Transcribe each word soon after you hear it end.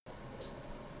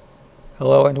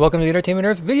Hello and welcome to the Entertainment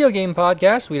Earth Video Game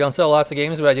Podcast. We don't sell lots of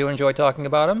games, but I do enjoy talking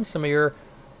about them. Some of your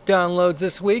downloads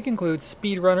this week include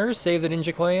Speedrunners, Save the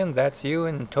Ninja Clan, That's You,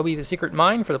 and Toby the Secret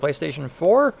Mine for the PlayStation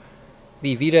 4.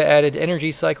 The Vita added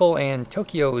Energy Cycle and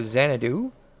Tokyo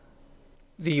Xanadu.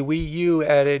 The Wii U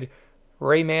added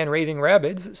Rayman Raving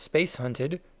Rabbids, Space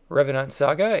Hunted, Revenant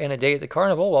Saga, and A Day at the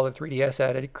Carnival, while the 3DS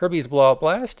added Kirby's Blowout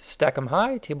Blast, Stack 'em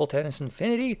High, Table Tennis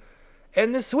Infinity,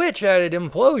 and the Switch added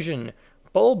Implosion,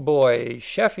 Bold Boy,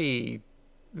 Sheffy,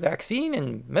 Vaccine,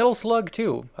 and Metal Slug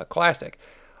 2, a classic.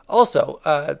 Also,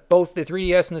 both the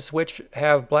 3DS and the Switch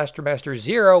have Blaster Master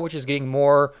Zero, which is getting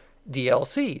more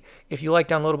DLC. If you like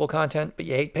downloadable content but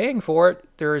you hate paying for it,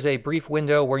 there is a brief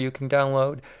window where you can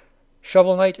download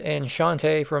Shovel Knight and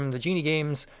Shantae from the Genie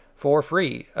games for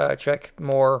free. Check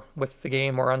more with the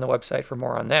game or on the website for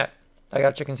more on that. I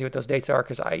gotta check and see what those dates are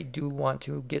because I do want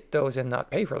to get those and not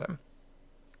pay for them.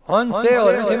 On sale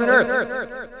at Entertainment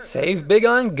Earth. Save big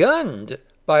on Gund.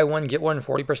 Buy one, get one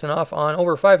 40% off on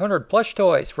over 500 plush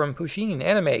toys from Pusheen,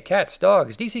 Anime, Cats,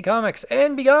 Dogs, DC Comics,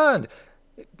 and beyond.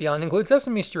 Beyond includes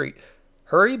Sesame Street.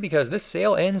 Hurry because this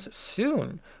sale ends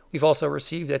soon. We've also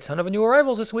received a ton of new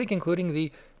arrivals this week, including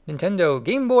the Nintendo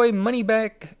Game Boy Money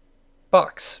Box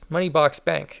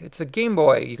Bank. It's a Game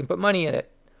Boy. You can put money in it.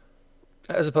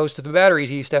 As opposed to the batteries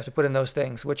you used to have to put in those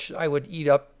things, which I would eat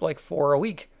up like 4 a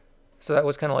week. So that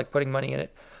was kind of like putting money in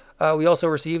it. We also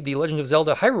received the Legend of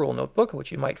Zelda Hyrule Notebook,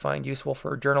 which you might find useful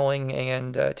for journaling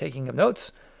and taking of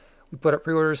notes. We put up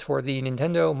pre-orders for the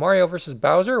Nintendo Mario vs.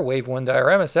 Bowser Wave 1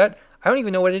 diorama set. I don't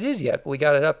even know what it is yet, but we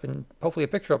got it up, and hopefully a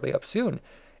picture will be up soon.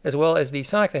 As well as the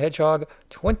Sonic the Hedgehog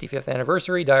 25th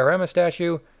Anniversary diorama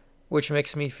statue, which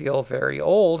makes me feel very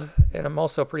old, and I'm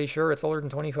also pretty sure it's older than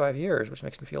 25 years, which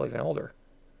makes me feel even older.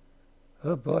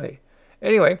 Oh boy.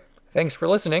 Anyway, thanks for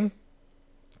listening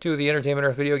to the Entertainment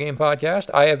Earth Video Game Podcast.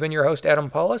 I have been your host,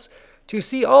 Adam Paulus. To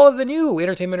see all of the new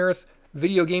Entertainment Earth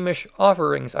video game-ish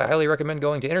offerings, I highly recommend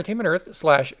going to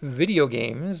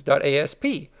entertainmentearth/videogames.asp.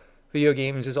 Video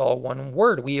games is all one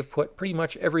word. We have put pretty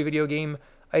much every video game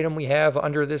item we have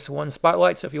under this one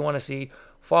spotlight, so if you want to see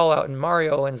Fallout and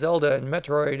Mario and Zelda and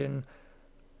Metroid and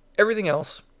everything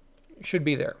else, it should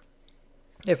be there.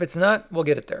 If it's not, we'll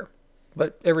get it there.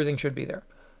 But everything should be there.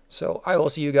 So I will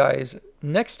see you guys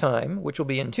next time, which will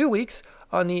be in 2 weeks,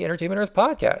 on the Entertainment Earth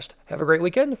Podcast. Have a great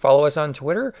weekend. Follow us on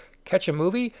Twitter, catch a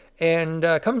movie, and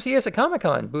come see us at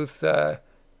Comic-Con booth.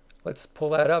 Let's pull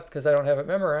that up because I don't have it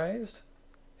memorized.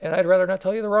 And I'd rather not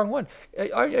tell you the wrong one.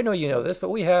 I know you know this,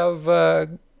 but we have a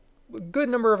good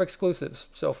number of exclusives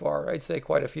so far. I'd say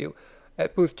quite a few.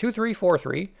 At booth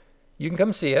 2343, you can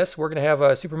come see us. We're going to have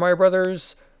a Super Mario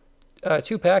Brothers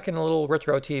 2-pack and a little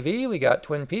retro TV. We got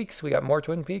Twin Peaks. We got more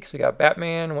Twin Peaks. We got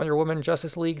Batman, Wonder Woman,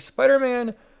 Justice League,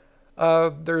 Spider-Man.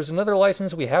 There's another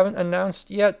license we haven't announced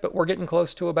yet, but we're getting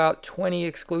close to about 20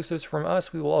 exclusives from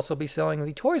us. We will also be selling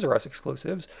the Toys R Us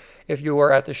exclusives. If you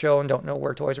are at the show and don't know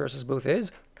where Toys R Us's booth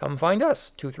is, come find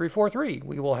us, 2343.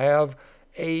 We will have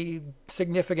a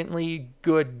significantly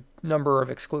good number of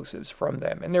exclusives from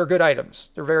them. And they're good items.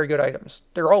 They're very good items.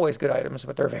 They're always good items,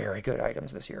 but they're very good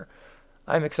items this year.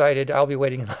 I'm excited. I'll be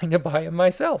waiting in line to buy them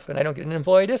myself, and I don't get an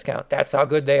employee discount. That's how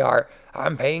good they are.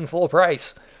 I'm paying full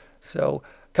price. So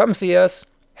come see us.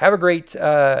 Have a great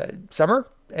summer,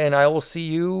 and I will see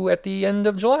you at the end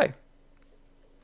of July.